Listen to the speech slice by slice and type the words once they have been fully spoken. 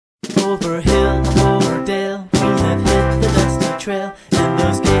Over hill, over dale, we have hit the dusty trail, and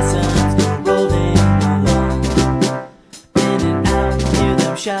those caissons go rolling along. In and out, hear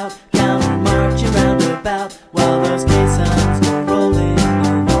them shout, counter marching round about, while those caissons go rolling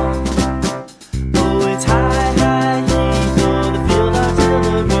along. Oh, it's high, high, heave for the field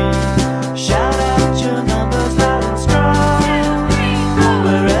artillery. Shout out your numbers loud and strong.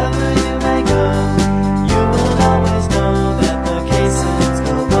 Wherever you may go, you will always know that the caissons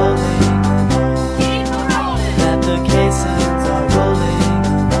go rolling along. That the caissons are rolling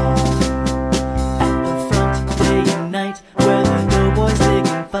along. At the front, day and night, where the doughboys dig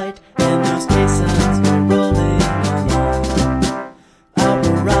and fight, and those caissons go rolling along. Our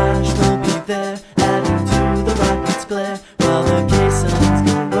barrage will be there, adding to the rocket's glare, while the caissons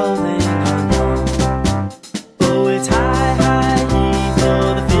go rolling along. Oh, it's high, high, heave for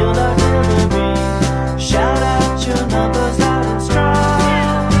the field artillery. Shout out your numbers loud and strong.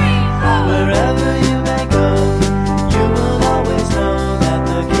 Wherever you may go, you will always know that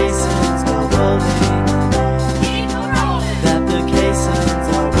the caissons go rolling along. That the caissons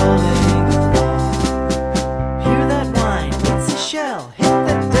are rolling along. Hear that whine, it's a shell. Hit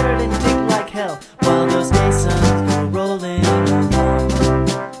that dirt and dig like hell, while those caissons go rolling along.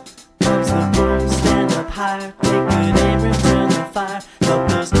 Comes the boom, stand up higher, take good aim, return the fire, help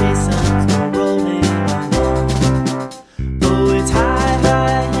those caissons